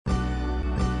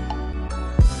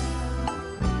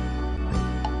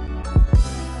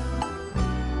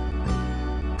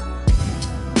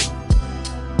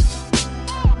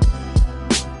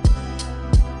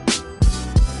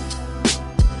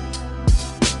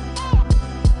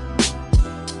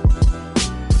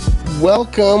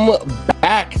welcome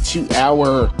back to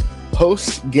our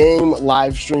post-game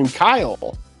live stream.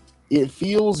 Kyle, it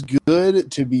feels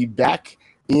good to be back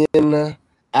in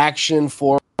action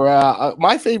for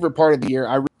my favorite part of the year.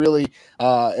 I really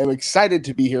am excited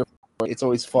to be here. It's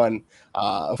always fun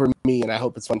for me, and I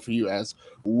hope it's fun for you as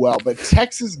well. But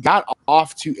Texas got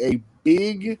off to a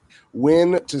big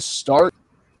win to start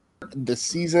the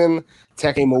season.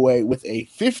 Tech came away with a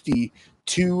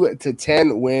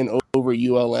 52-10 win over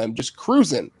ULM, just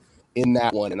cruising in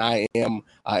that one, and I am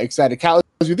excited. Kyle,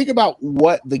 as you think about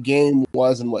what the game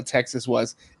was and what Texas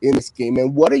was in this game,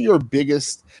 and what are your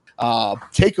biggest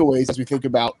takeaways as we think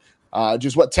about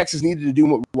just what Texas needed to do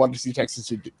and what we wanted to see Texas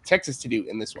to do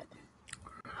in this one?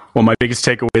 Well, my biggest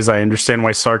takeaway is I understand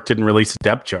why Sark didn't release a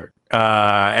depth chart.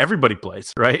 Everybody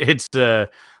plays, right?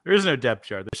 There is no depth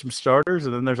chart. There's some starters,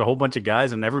 and then there's a whole bunch of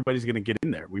guys, and everybody's going to get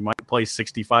in there. We might play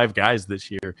 65 guys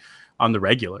this year on the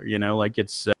regular.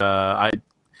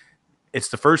 It's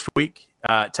the first week.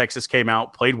 Texas came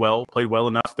out, played well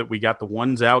enough that we got the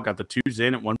ones out, got the twos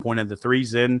in, at one point had the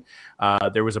threes in.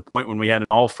 There was a point when we had an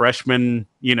all freshman,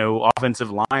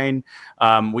 offensive line.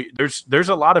 There's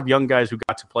a lot of young guys who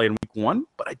got to play in week one,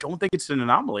 but I don't think it's an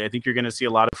anomaly. I think you're going to see a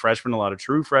lot of freshmen, a lot of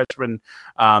true freshmen,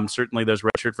 certainly those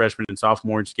redshirt freshmen and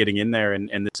sophomores getting in there.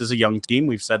 And this is a young team.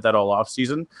 We've said that all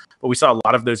offseason, but we saw a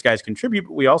lot of those guys contribute,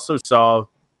 but we also saw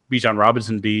Bijan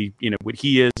Robinson be, what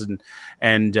he is,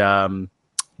 and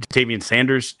Jatavian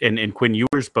Sanders and Quinn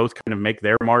Ewers both kind of make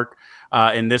their mark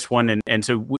in this one. And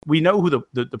so we know who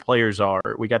the players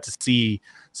are. We got to see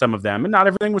some of them. And not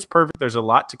everything was perfect. There's a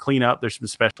lot to clean up. There's some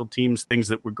special teams, things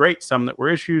that were great, some that were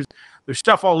issues. There's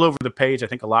stuff all over the page. I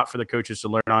think a lot for the coaches to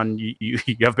learn on. You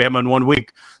have Bama in 1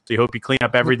 week, so you hope you clean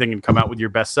up everything and come out with your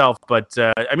best self. But,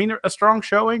 a strong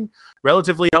showing,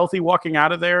 relatively healthy walking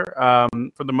out of there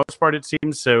for the most part, it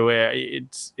seems. So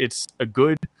it's a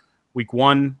good week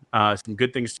one, some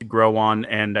good things to grow on.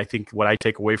 And I think what I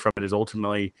take away from it is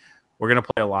ultimately we're going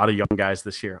to play a lot of young guys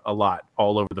this year, a lot,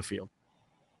 all over the field.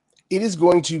 It is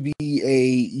going to be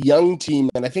a young team,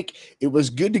 and I think it was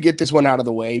good to get this one out of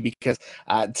the way because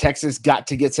Texas got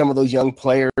to get some of those young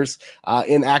players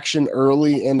in action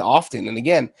early and often. And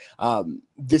again,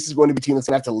 this is going to be a team that's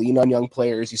going to have to lean on young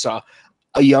players. You saw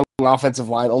a young offensive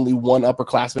line, only one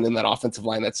upperclassman in that offensive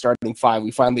line that's starting five.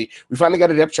 We finally got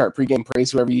a depth chart. Pregame,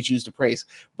 praise whoever you choose to praise.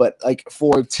 But like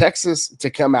for Texas to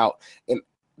come out, and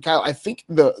Kyle, I think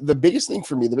the biggest thing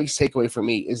for me, the biggest takeaway for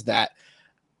me is that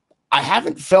I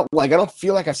don't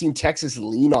feel like I've seen Texas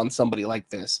lean on somebody like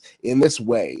this in this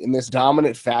way, in this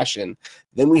dominant fashion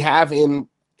than we have in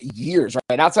years,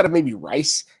 right? Outside of maybe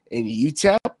Rice and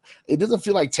UTEP, it doesn't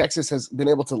feel like Texas has been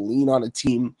able to lean on a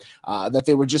team that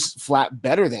they were just flat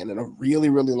better than in a really,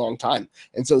 really long time.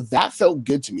 And so that felt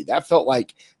good to me. That felt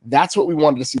like that's what we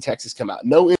wanted to see Texas come out.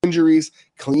 No injuries,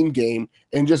 clean game,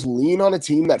 and just lean on a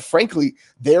team that, frankly,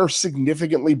 they're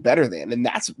significantly better than. And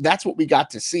that's what we got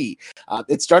to see.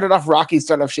 It started off rocky,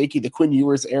 started off shaky. The Quinn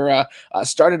Ewers era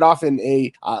started off in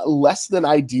a less than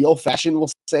ideal fashion,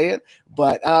 we'll say it.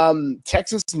 But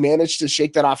Texas managed to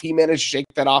shake that off. He managed to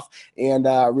shake that off and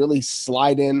really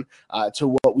slide in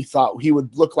to what we thought he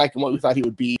would look like and what we thought he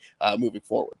would be moving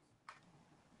forward.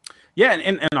 Yeah,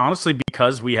 and honestly,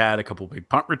 because we had a couple big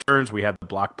punt returns, we had the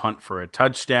block punt for a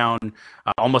touchdown,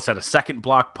 almost had a second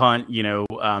block punt,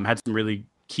 had some really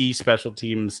key special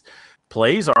teams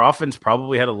plays. Our offense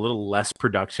probably had a little less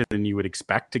production than you would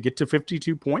expect to get to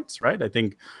 52 points, right? I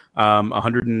think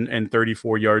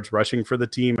 134 yards rushing for the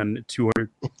team and 200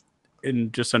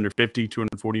 and just under 50,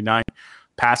 249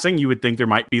 passing. You would think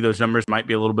those numbers might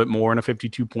be a little bit more in a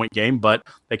 52-point game, but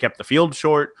they kept the field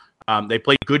short. They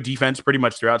played good defense pretty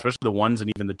much throughout, especially the ones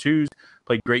and even the twos.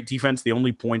 Played great defense. The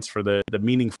only points for the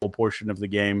meaningful portion of the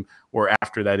game were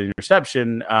after that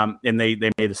interception, and they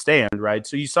made a stand, right?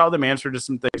 So you saw them answer to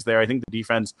some things there. I think the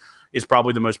defense is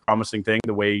probably the most promising thing,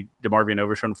 the way DeMarvion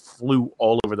Overshown flew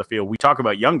all over the field. We talk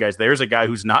about young guys. There's a guy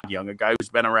who's not young, a guy who's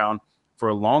been around for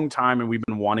a long time, and we've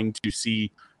been wanting to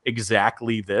see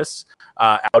exactly this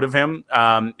out of him.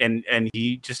 And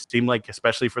he just seemed like,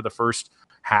 especially for the first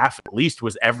half at least,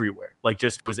 was everywhere,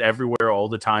 was everywhere all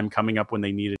the time, coming up when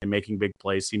they needed and making big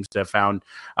plays. Seems to have found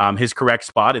his correct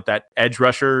spot at that edge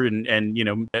rusher. And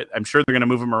I'm sure they're going to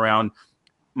move him around.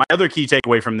 My other key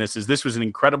takeaway from this is this was an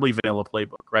incredibly vanilla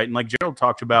playbook, right? And like Gerald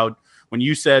talked about, when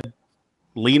you said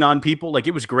lean on people,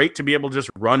 it was great to be able to just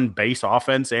run base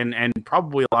offense and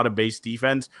probably a lot of base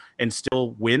defense and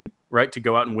still win, right? To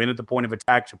go out and win at the point of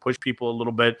attack, to push people a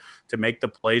little bit, to make the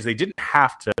plays. They didn't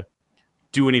have to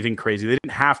do anything crazy. They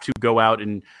didn't have to go out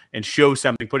and show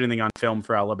something, put anything on film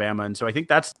for Alabama. And so I think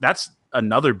that's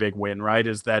another big win, right?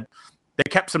 Is that they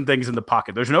kept some things in the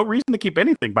pocket. There's no reason to keep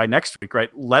anything by next week, right?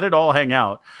 Let it all hang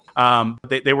out.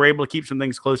 They were able to keep some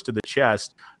things close to the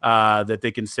chest that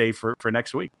they can save for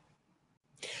next week.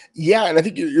 Yeah, and I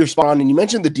think you're spot on. And you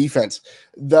mentioned the defense.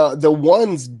 The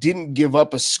ones didn't give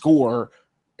up a score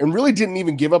and really didn't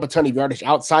even give up a ton of yardage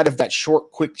outside of that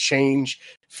short, quick change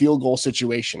field goal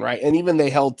situation, right? And even they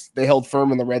held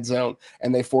firm in the red zone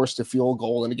and they forced a field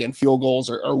goal. And again, field goals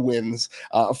are wins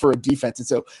for a defense. And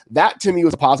so that to me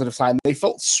was a positive sign. They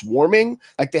felt swarming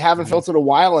like they haven't felt in a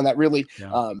while, and that really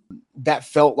that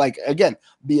felt like, again,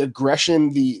 the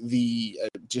aggression, the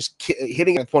just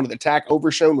hitting at the point of the attack.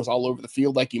 Overshown was all over the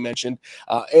field, like you mentioned,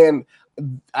 and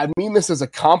I mean this as a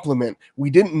compliment. We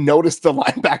didn't notice the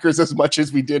linebackers as much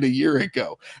as we did a year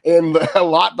ago. And a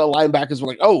lot of the linebackers were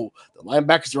like, oh, the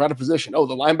linebackers are out of position. Oh,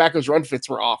 the linebackers' run fits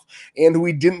were off. And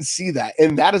we didn't see that.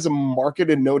 And that is a marked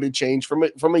and noted change from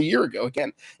a year ago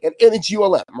again. And it's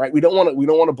ULM, right? We don't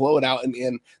want to blow it out. And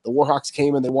the Warhawks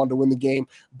came and they wanted to win the game.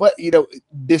 But,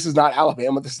 this is not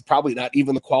Alabama. This is probably not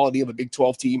even the quality of a Big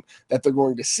 12 team that they're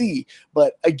going to see.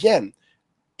 But again,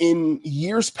 in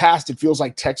years past, it feels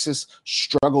like Texas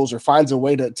struggles or finds a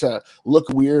way to look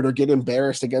weird or get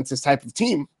embarrassed against this type of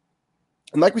team.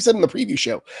 And like we said in the preview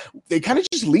show, they kind of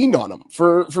just leaned on them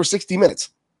for 60 minutes.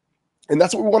 And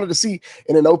that's what we wanted to see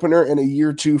in an opener in a year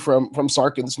or two from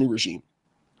Sark and this new regime.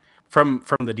 From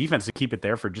the defense, to keep it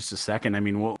there for just a second, I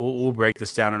mean, we'll break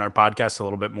this down in our podcast a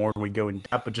little bit more when we go in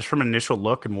depth, but just from an initial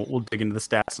look, and we'll dig into the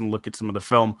stats and look at some of the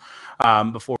film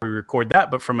before we record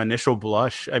that. But from initial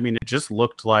blush, I mean, it just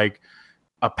looked like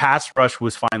a pass rush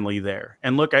was finally there.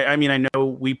 And look, I mean, I know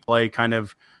we play kind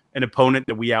of an opponent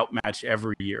that we outmatch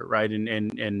every year, right?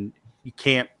 And you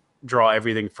can't draw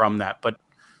everything from that, but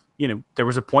there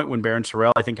was a point when Barron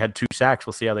Sorrell, I think, had 2 sacks.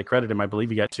 We'll see how they credit him. I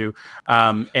believe he got 2.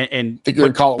 And I think you're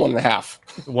going to call it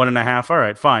 1.5. 1.5. All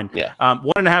right, fine. Yeah.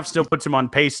 1.5 still puts him on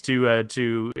pace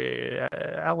to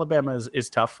Alabama is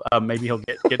tough. Maybe he'll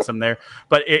get some there.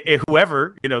 But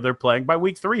whoever they're playing by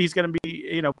week 3, he's going to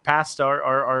be past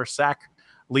our sack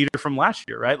leader from last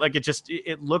year, right? Like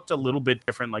it looked a little bit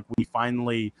different. Like we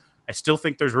finally, I still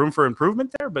think there's room for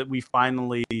improvement there, but we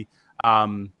finally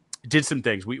did some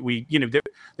things. We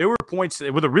there were points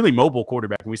with a really mobile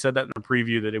quarterback, and we said that in the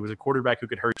preview that it was a quarterback who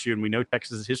could hurt you, and we know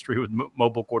Texas' history with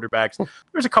mobile quarterbacks.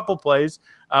 There's a couple plays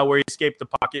where he escaped the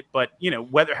pocket, but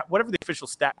whatever the official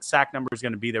sack number is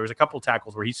going to be, there was a couple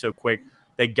tackles where he's so quick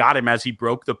they got him as he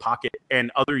broke the pocket.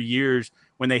 And other years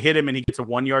when they hit him and he gets a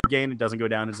 1-yard gain, it doesn't go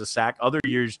down as a sack. Other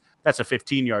years that's a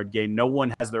 15-yard gain. No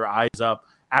one has their eyes up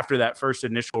after that first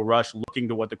initial rush, looking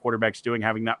to what the quarterback's doing,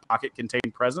 having that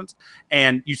pocket-contained presence.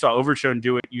 And you saw Overshown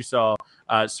do it. You saw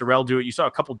Sorrell do it. You saw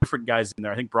a couple different guys in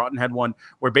there. I think Broughton had one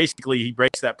where basically he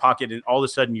breaks that pocket and all of a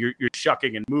sudden you're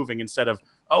shucking and moving instead of,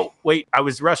 oh, wait, I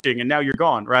was rushing and now you're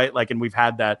gone, right? Like, and we've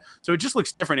had that. So it just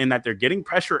looks different in that they're getting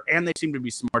pressure and they seem to be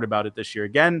smart about it this year.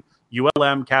 Again,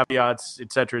 ULM, caveats,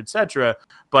 et cetera,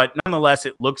 but nonetheless,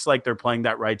 it looks like they're playing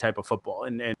that right type of football.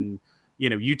 And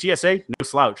UTSA, no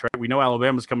slouch, right? We know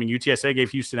Alabama's coming. UTSA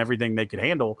gave Houston everything they could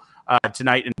handle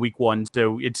tonight in week 1.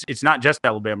 So it's not just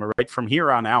Alabama, right? From here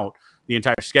on out, the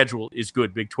entire schedule is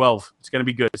good. Big 12, it's going to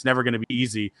be good. It's never going to be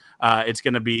easy. It's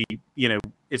going to be,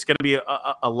 it's going to be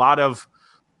a lot of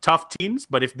tough teams.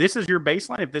 But if this is your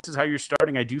baseline, if this is how you're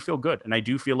starting, I do feel good. And I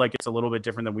do feel like it's a little bit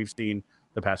different than we've seen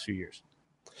the past few years.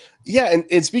 Yeah,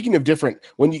 and speaking of different,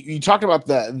 when you talk about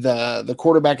the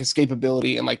quarterback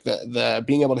escapability and like the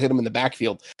being able to hit him in the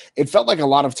backfield, it felt like a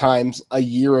lot of times a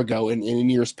year ago and in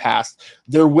years past,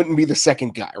 there wouldn't be the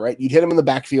second guy, right? You'd hit him in the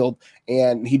backfield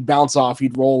and he'd bounce off,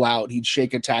 he'd roll out, he'd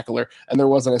shake a tackler, and there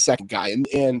wasn't a second guy.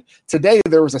 And today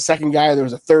there was a second guy, there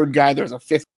was a third guy, there was a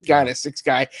fifth guy and a sixth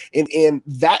guy. And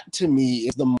that to me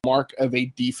is the mark of a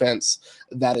defense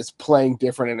that is playing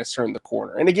different and has turned the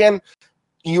corner. And again,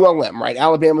 ULM, right?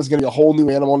 Alabama's going to be a whole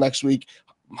new animal next week.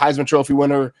 Heisman Trophy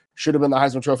winner, should have been the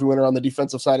Heisman Trophy winner on the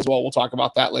defensive side as well. We'll talk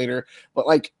about that later. But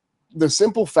like the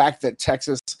simple fact that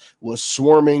Texas was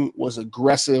swarming, was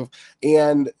aggressive,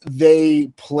 and they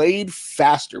played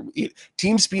faster.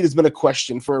 Team speed has been a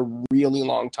question for a really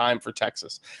long time for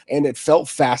Texas, and it felt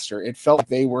faster. It felt like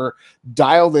they were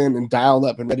dialed in and dialed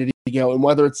up and ready to go. And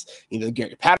whether it's the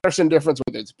Gary Patterson difference,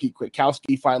 whether it's Pete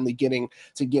Kwiatkowski finally getting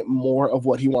to get more of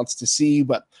what he wants to see,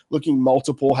 but looking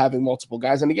multiple, having multiple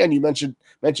guys. And again, you mentioned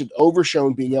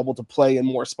Overshown being able to play in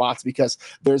more spots because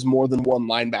there's more than one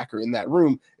linebacker in that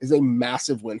room is a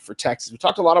massive win for Texas. We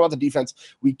talked a lot about the defense.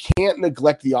 We can't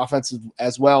neglect the offense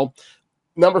as well.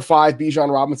 Number 5,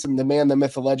 Bijan Robinson, the man, the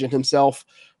myth, the legend himself.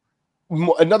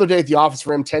 another day at the office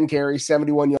for him. 10 carries,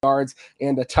 71 yards,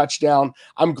 and a touchdown.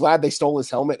 I'm glad they stole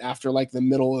his helmet after like the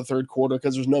middle of the third quarter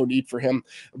because there's no need for him.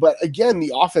 But again,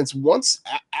 the offense,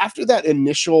 after that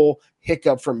initial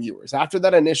hiccup from Ewers, after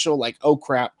that initial like, oh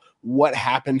crap, what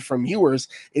happened from Ewers,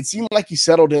 it seemed like he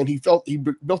settled in. He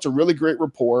built a really great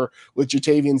rapport with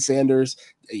Ja'Tavion Sanders.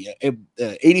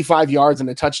 85 yards and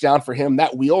a touchdown for him.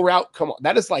 That wheel route, come on,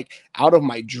 that is like out of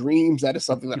my dreams. That is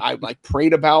something that I like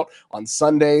prayed about on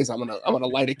Sundays. I'm gonna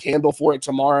light a candle for it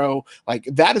tomorrow. Like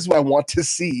that is what I want to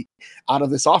see out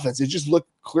of this offense. It just looked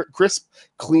crisp,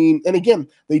 clean, and again,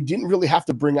 they didn't really have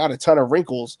to bring out a ton of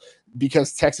wrinkles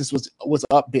because Texas was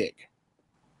up big.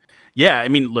 Yeah, I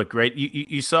mean, look, right,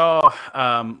 you saw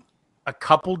a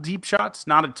couple deep shots,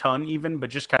 not a ton even, but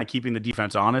just kind of keeping the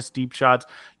defense honest. Deep shots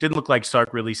didn't look like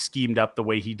Sark really schemed up the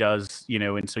way he does,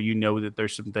 and so that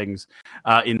there's some things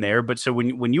in there. But so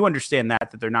when you understand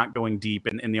that they're not going deep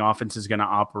and the offense is going to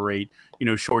operate,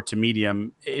 short to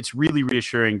medium, it's really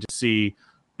reassuring to see.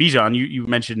 Bijan, you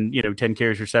mentioned 10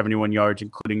 carries for 71 yards,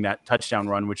 including that touchdown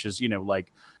run, which is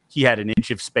like. He had an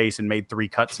inch of space and made 3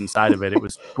 cuts inside of it. It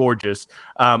was gorgeous.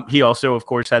 He also, of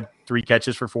course, had 3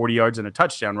 catches for 40 yards and a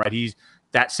touchdown, right? He's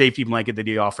that safety blanket that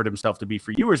he offered himself to be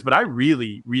for Ewers. But I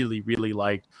really, really, really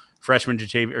liked freshman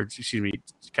kind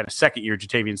of second year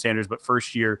Ja'Tavion Sanders, but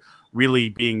first year really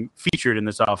being featured in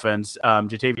this offense.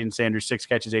 Ja'Tavion Sanders, 6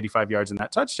 catches, 85 yards, and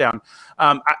that touchdown.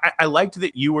 I liked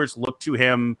that Ewers looked to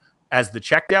him as the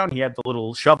check down. He had the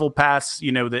little shovel pass,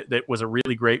 that was a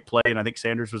really great play. And I think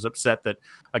Sanders was upset that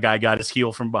a guy got his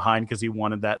heel from behind because he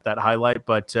wanted that highlight.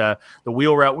 But the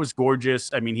wheel route was gorgeous.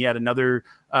 I mean, he had another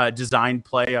design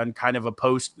play on kind of a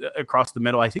post across the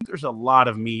middle. I think there's a lot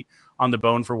of meat on the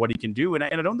bone for what he can do. And I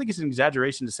don't think it's an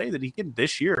exaggeration to say that he can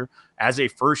this year, as a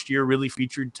first year really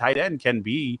featured tight end, can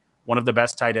be one of the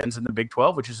best tight ends in the Big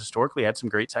 12, which has historically had some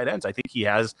great tight ends. I think he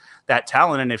has that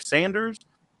talent. And if Sanders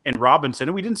and Robinson,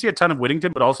 and we didn't see a ton of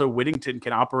Whittington, but also Whittington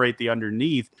can operate the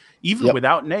underneath, even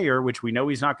without Nair, which we know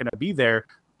he's not going to be there.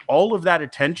 All of that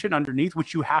attention underneath,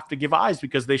 which you have to give eyes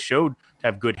because they showed to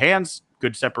have good hands,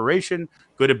 good separation,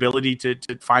 good ability to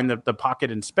find the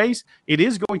pocket and space. It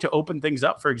is going to open things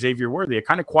up for Xavier Worthy. A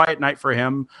kind of quiet night for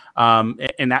him,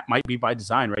 and that might be by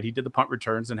design, right? He did the punt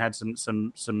returns and had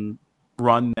some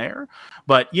run there,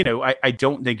 but I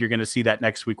don't think you're going to see that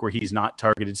next week where he's not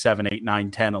targeted 7, 8,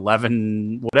 9, 10,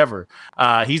 11, whatever.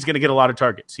 He's going to get a lot of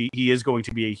targets. He is going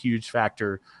to be a huge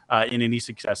factor in any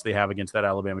success they have against that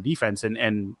Alabama defense,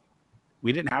 and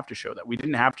we didn't have to show that. We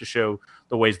didn't have to show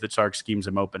the ways that Sark schemes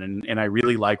him open, and I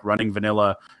really like running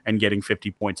vanilla and getting 50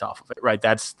 points off of it, right?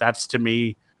 That's to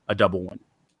me a double win.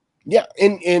 Yeah,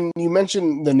 and you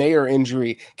mentioned the Nair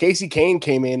injury. Casey Kane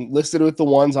came in, listed with the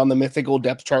ones on the mythical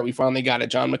depth chart. We finally got it.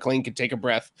 John McClain could take a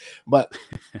breath. But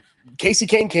Casey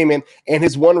Kane came in, and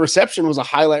his one reception was a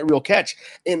highlight reel catch.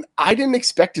 And I didn't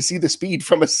expect to see the speed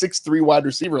from a 6'3" wide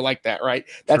receiver like that, right?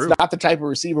 That's True. Not the type of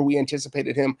receiver we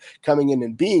anticipated him coming in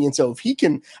and being. And so if he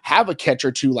can have a catch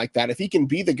or two like that, if he can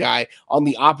be the guy on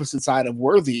the opposite side of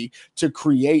Worthy to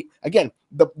create, again,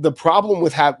 the problem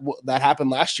with that happened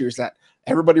last year is that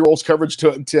everybody rolls coverage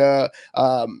to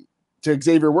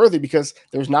Xavier Worthy because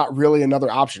there's not really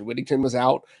another option. Whittington was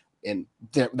out, and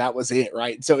that was it,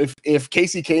 right? So if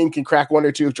Casey Kane can crack one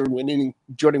or two, if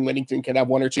Jordan Whittington can have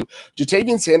one or two,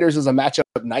 Ja'Tavion Sanders is a matchup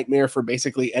nightmare for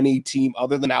basically any team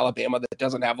other than Alabama that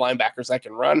doesn't have linebackers that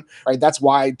can run, right? That's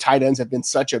why tight ends have been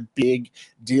such a big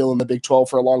deal in the Big 12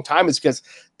 for a long time, is because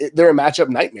they're a matchup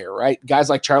nightmare, right? Guys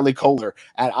like Charlie Kohler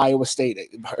at Iowa State. It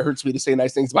hurts me to say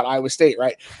nice things about Iowa State,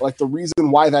 right? Like the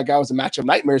reason why that guy was a matchup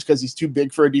nightmare is because he's too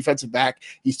big for a defensive back.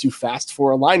 He's too fast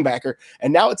for a linebacker.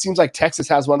 And now it seems like Texas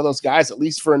has one of those guys, at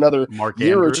least for another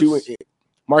year or two.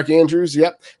 Mark Andrews,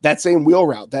 yep. That same wheel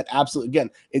route. That absolutely,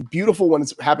 again, it's beautiful when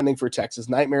it's happening for Texas.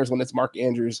 Nightmares when it's Mark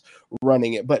Andrews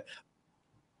running it. But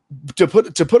to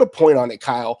put a point on it,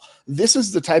 Kyle, this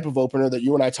is the type of opener that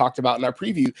you and I talked about in our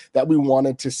preview that we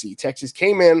wanted to see. Texas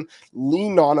came in,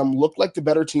 leaned on them, looked like the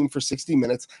better team for 60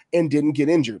 minutes, and didn't get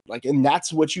injured. And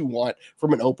that's what you want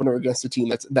from an opener against a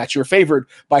team that's your favored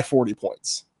by 40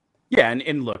 points. Yeah,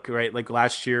 and look, right, like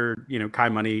last year, Kai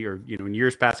Money, or, in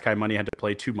years past, Kai Money had to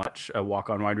play too much a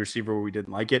walk-on wide receiver where we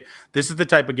didn't like it. This is the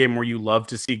type of game where you love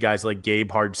to see guys like Gabe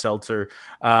Hard-Seltzer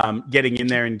getting in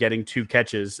there and getting 2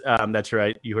 catches. That's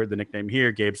right. You heard the nickname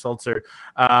here, Gabe Seltzer.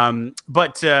 Yeah,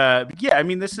 I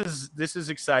mean, this is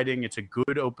exciting. It's a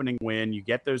good opening win. You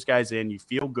get those guys in, you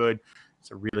feel good.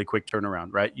 It's a really quick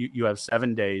turnaround, right? You have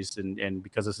 7 days, and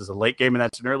because this is a late game and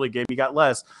that's an early game, you got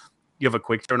less. you have a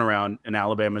quick turnaround, and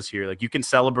Alabama's here. Like, you can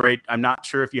celebrate. I'm not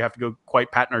sure if you have to go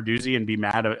quite Pat Narduzzi and be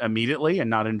mad immediately and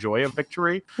not enjoy a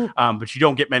victory, but you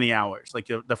don't get many hours. Like,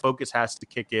 the focus has to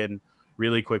kick in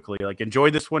really quickly. Like,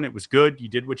 enjoy this one. It was good. You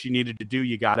did what you needed to do.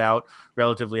 You got out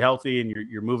relatively healthy, and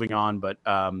you're moving on. But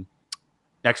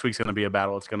next week's going to be a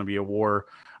battle. It's going to be a war.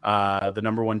 The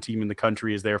number one team in the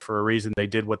country is there for a reason. They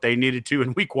did what they needed to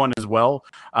in week 1 as well.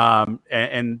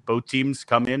 And both teams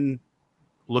come in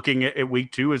looking at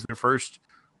week 2 as their first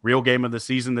real game of the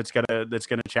season that's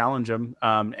gonna challenge them.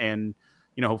 And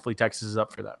hopefully Texas is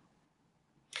up for that.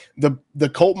 The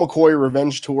Colt McCoy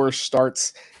Revenge Tour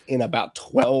starts in about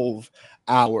 12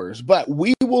 hours, but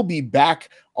we will be back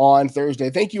on Thursday.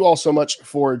 Thank you all so much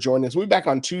for joining us. We'll be back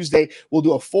on Tuesday. We'll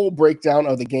do a full breakdown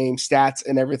of the game, stats,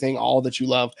 and everything, all that you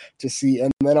love to see.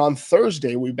 And then on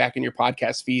Thursday, we'll be back in your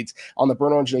podcast feeds on the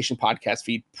Burn Orange Nation podcast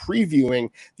feed, previewing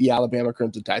the Alabama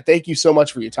Crimson Tide. Thank you so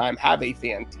much for your time. Have a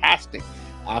fantastic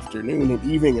afternoon and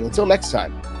evening. And until next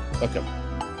time, welcome.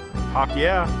 Hawk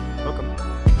yeah.